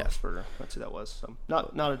okay. Ben Roethlisberger. That's who that was. So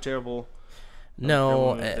not a terrible.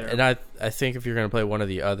 No, and I think if you're going to play one of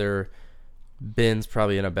the other, Ben's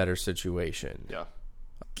probably in a better situation. Yeah.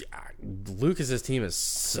 Lucas's team is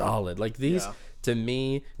solid. To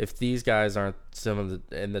me, if these guys aren't some of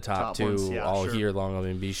in the top 2 ones, year long, I'm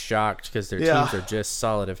going to be shocked because their teams are just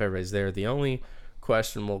solid if everybody's there. The only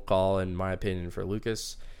questionable call, in my opinion, for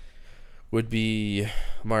Lucas would be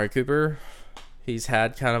Amari Cooper. He's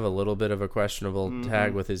had kind of a little bit of a questionable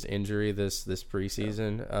tag with his injury this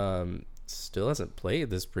preseason. Yeah. Still hasn't played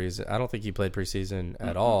this preseason. I don't think he played preseason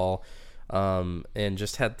at all. And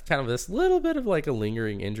just had kind of this little bit of a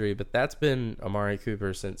lingering injury, but that's been Amari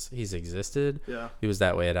Cooper since he's existed. Yeah. He was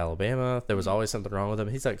that way at Alabama. There was always something wrong with him.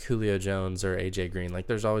 He's like Julio Jones or AJ Green.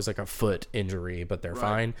 There's always a foot injury, but they're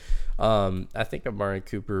fine. I think Amari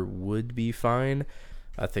Cooper would be fine.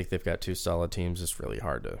 I think they've got 2 solid teams. It's really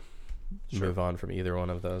hard to move on from either one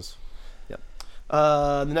of those. Yep.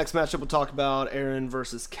 The next matchup we'll talk about, Aaron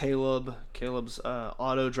versus Caleb. Caleb's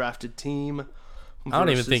auto-drafted team. I don't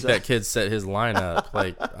even think that kid set his lineup.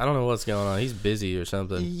 I don't know what's going on. He's busy or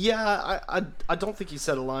something. Yeah, I don't think he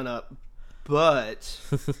set a lineup, but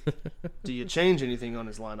do you change anything on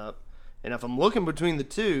his lineup? And if I'm looking between the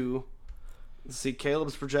two, let's see,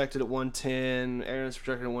 Caleb's projected at 110, Aaron's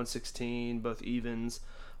projected at 116, both evens.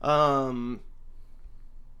 I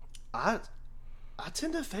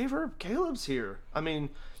tend to favor Caleb's here. I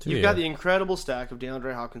mean, you've got the incredible stack of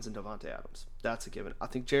DeAndre Hopkins and Davante Adams. That's a given. I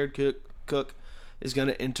think Jared Cook is going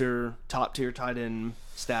to enter top-tier tight end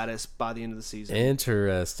status by the end of the season.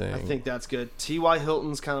 Interesting. I think that's good. T.Y.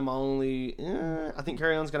 Hilton's kind of my only... I think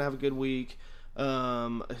Carry On's going to have a good week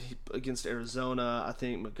against Arizona. I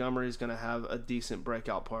think Montgomery's going to have a decent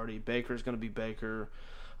breakout party. Baker's going to be Baker.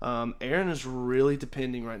 Aaron is really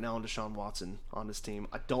depending right now on Deshaun Watson on his team.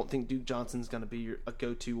 I don't think Duke Johnson's going to be a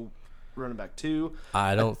go-to running back 2.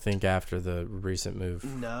 I don't think after the recent move.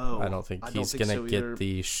 No. I don't think he's going to get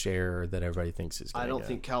the share that everybody thinks he's going to get. I don't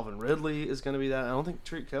think Calvin Ridley is going to be that. I don't think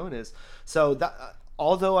Tariq Cohen is. So that,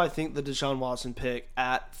 although I think the Deshaun Watson pick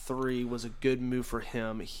at 3 was a good move for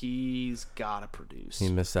him, he's got to produce. He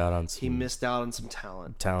missed out on some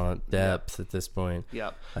talent. Depth at this point.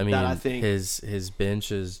 Yep. I mean, I think his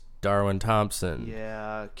bench is Darwin Thompson.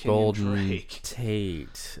 Yeah. Golden Drake.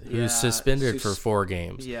 Tate, who's suspended for 4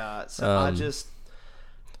 games. Yeah. So I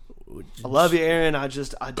love you, Aaron. I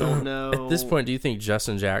don't know. At this point, do you think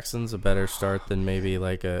Justin Jackson's a better start than maybe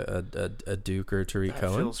a Duke or Tariq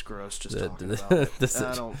Cohen? Feels gross just talking about it.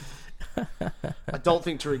 I don't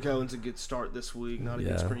think Tariq Cohen's a good start this week, not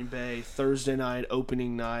against Green Bay. Thursday night,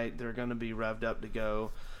 opening night, they're going to be revved up to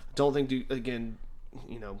go. I don't think, again,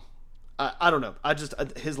 I don't know.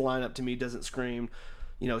 His lineup to me doesn't scream.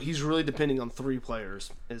 He's really depending on three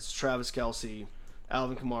players. It's Travis Kelce,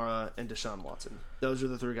 Alvin Kamara, and Deshaun Watson. Those are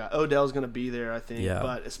the three guys. Odell's going to be there, I think,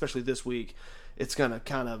 but especially this week, it's going to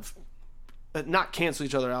kind of not cancel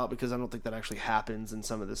each other out because I don't think that actually happens in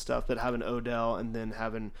some of this stuff. But having Odell and then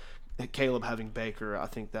having Caleb having Baker, I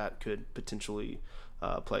think that could potentially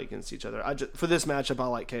play against each other. For this matchup, I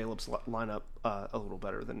like Caleb's lineup a little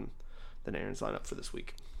better than Aaron's lineup for this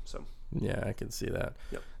week. So yeah, I can see that.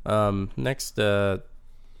 Yep. Next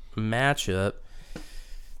matchup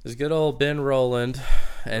is good old Ben Rowland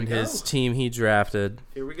and his team he drafted.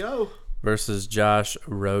 Here we go. Versus Josh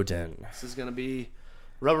Roden. This is going to be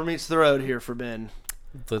rubber meets the road here for Ben.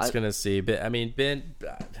 Let's going to see. Ben,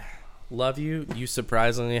 love you. You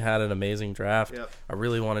surprisingly had an amazing draft. Yep. I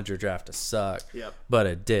really wanted your draft to suck. Yep. But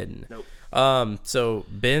it didn't. Nope. So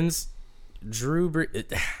Ben's Drew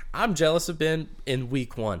Brees. I'm jealous of Ben in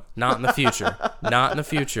week 1, not in the future. Not in the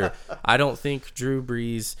future. I don't think Drew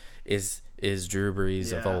Brees is Drew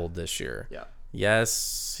Brees of old this year. Yeah.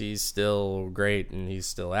 Yes, he's still great and he's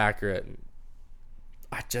still accurate.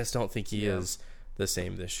 I just don't think he is the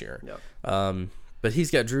same this year. Yep. But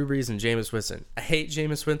he's got Drew Brees and Jameis Winston. I hate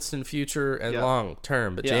Jameis Winston future and long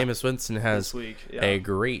term, but Jameis Winston has a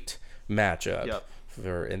great matchup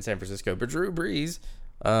in San Francisco. But Drew Brees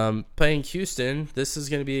playing Houston, this is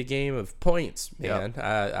going to be a game of points, man.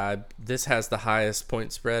 Yep. This has the highest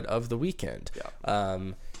point spread of the weekend.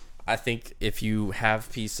 Yep. I think if you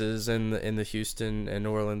have pieces in the Houston and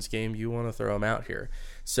New Orleans game, you want to throw them out here.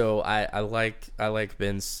 So I like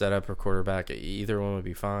Ben's setup or quarterback. Either one would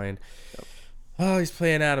be fine. Yep. Oh, he's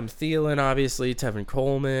playing Adam Thielen, obviously, Tevin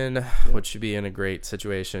Coleman, which should be in a great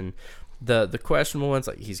situation. The questionable ones,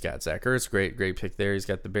 like he's got Zach Ertz, great pick there. He's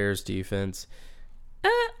got the Bears defense.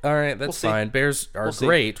 All right, that's fine. Bears are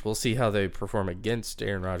great. We'll see how they perform against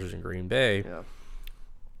Aaron Rodgers and Green Bay.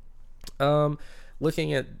 Yeah.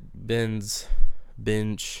 Looking at Ben's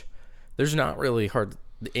bench, there's not really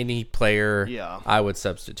any player I would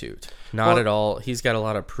substitute. Not at all. He's got a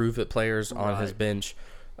lot of prove-it players on his bench,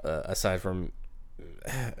 aside from,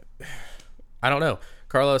 I don't know,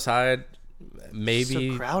 Carlos Hyde,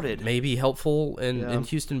 maybe so crowded. Maybe helpful in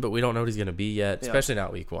Houston, but we don't know what he's going to be yet, especially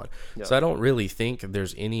not week 1. So I don't really think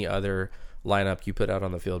there's any other lineup you put out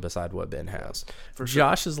on the field beside what Ben has. For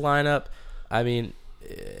Josh's lineup, I mean,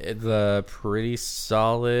 the pretty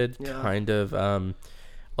solid kind of.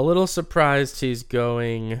 A little surprised he's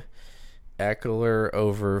going Eckler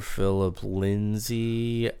over Philip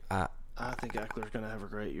Lindsay. I think Eckler's going to have a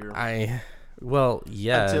great year.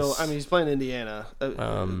 Yes. He's playing Indiana,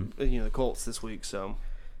 the Colts this week. So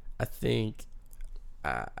I think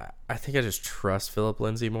I just trust Philip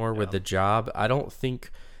Lindsay more with the job. I don't think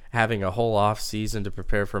having a whole off season to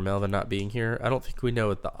prepare for Melvin not being here, I don't think we know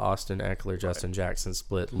what the Austin Eckler Justin Jackson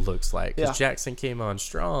split looks like. Because Jackson came on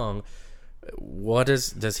strong.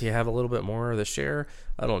 Does he have a little bit more of the share?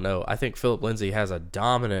 I don't know. I think Philip Lindsay has a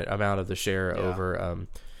dominant amount of the share over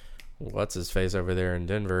what's his face over there in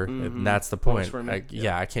Denver. And that's the point.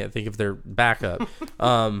 I can't think of their backup.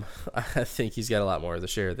 I think he's got a lot more of the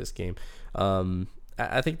share of this game.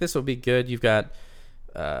 I think this will be good. You've got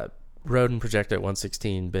Roden projected at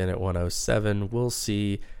 116, Ben at 107. We'll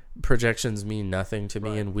see. Projections mean nothing to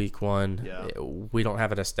me in week 1. We don't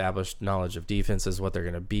have an established knowledge of defenses, what they're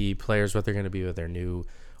going to be, players, what they're going to be with their new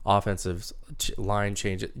offensive line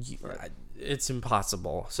changes. It's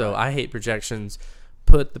impossible. So I hate projections.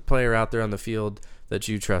 Put the player out there on the field that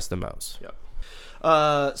you trust the most.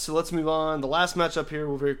 So let's move on. The last matchup here,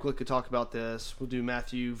 we'll very quickly talk about this. We'll do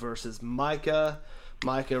Matthew versus Micah.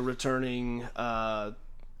 Micah returning 3 of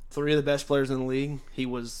the best players in the league. He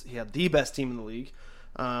had the best team in the league.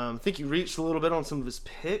 I think he reached a little bit on some of his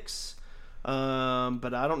picks,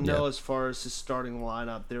 but I don't know as far as his starting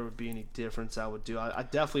lineup there would be any difference I would do. I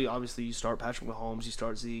definitely, obviously, you start Patrick Mahomes, you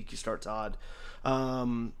start Zeke, you start Todd.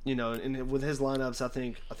 And with his lineups, I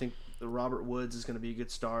think Robert Woods is going to be a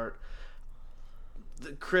good start.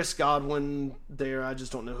 Chris Godwin there, I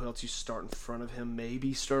just don't know who else you start in front of him.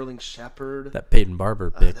 Maybe Sterling Shepard. That Peyton Barber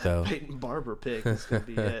pick, though. Peyton Barber pick is going to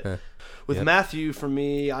be it. With Matthew, for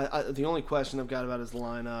me, the only question I've got about his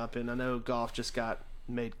lineup, and I know Goff just got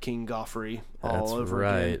made King Goffrey all over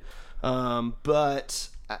again. But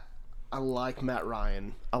I like Matt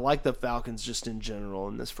Ryan. I like the Falcons just in general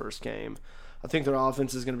in this first game. I think their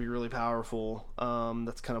offense is going to be really powerful.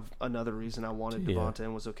 That's kind of another reason I wanted Devonta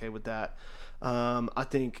and was okay with that. I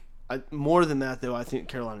think more than that, though, I think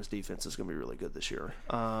Carolina's defense is going to be really good this year.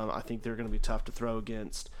 I think they're going to be tough to throw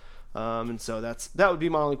against. And so that would be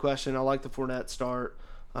my only question. I like the Fournette start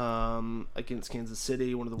against Kansas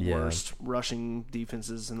City, one of the worst rushing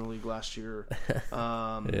defenses in the league last year.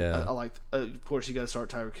 I like, of course, you got to start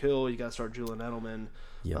Tyreek Hill. You got to start Julian Edelman.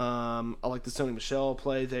 Yep. I like the Sony Michel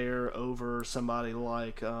play there over somebody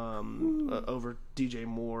like over DJ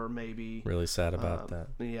Moore, maybe. Really sad about that.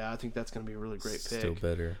 Yeah, I think that's going to be a really great pick. Still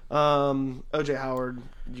bitter. OJ Howard,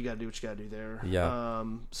 you got to do what you got to do there. Yeah.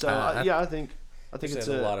 I think it's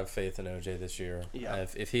a lot of faith in OJ this year. Yeah.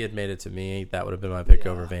 If he had made it to me, that would have been my pick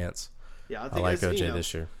over Vance. Yeah, I like OJ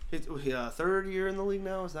this year. Third year in the league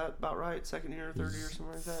now, is that about right? Second year, third year, something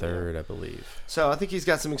like that? Third, I believe. So I think he's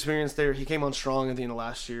got some experience there. He came on strong at the end of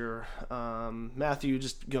last year. Matthew,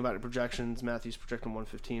 just going back to projections, Matthew's projected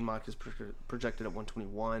 115. Mike is projected at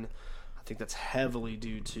 121. I think that's heavily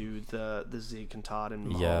due to the Zeke and Todd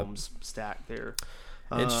and Mahomes stack there.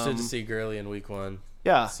 Interested to see Gurley in week 1.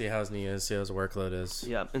 Yeah. See how his knee is, see how his workload is.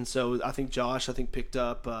 Yeah, and so I think Josh picked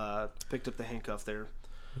up the handcuff there.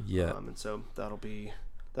 Yeah. And so that'll be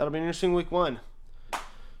an interesting week 1.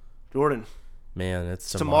 Jordan. Man, it's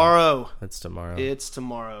tomorrow. It's tomorrow. It's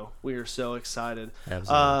tomorrow. We are so excited.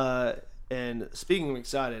 Absolutely. And speaking of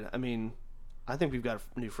excited, I mean, I think we've got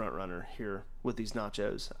a new front runner here with these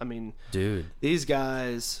nachos. I mean, dude, these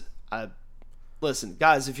guys. Listen,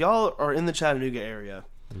 guys, if y'all are in the Chattanooga area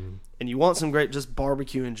and you want some great just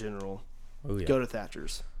barbecue in general, go to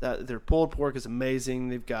Thatcher's. Their pulled pork is amazing.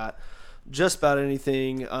 They've got just about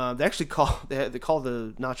anything. They actually call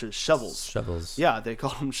the nachos shovels. Shovels. Yeah, they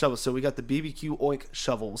call them shovels. So we got the BBQ Oink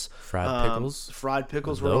shovels. Fried pickles. Fried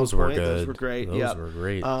pickles Those were were good. Those were great. Those were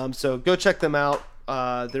great. So go check them out.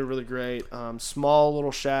 They're really great. Small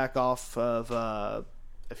little shack off of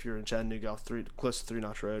if you're in Chattanooga, close to 3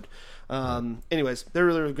 Notch Road. Anyways, they're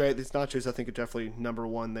really, really great. These nachos, I think, are definitely number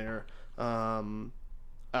 1 there out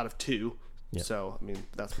of 2. Yep. So, I mean,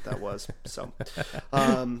 that's what that was. So,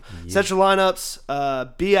 set your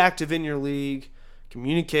lineups. Be active in your league.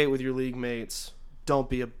 Communicate with your league mates. Don't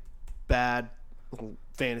be a bad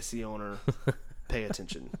fantasy owner. Pay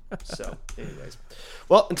attention. So, anyways.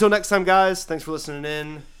 Well, until next time, guys. Thanks for listening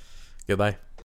in. Goodbye.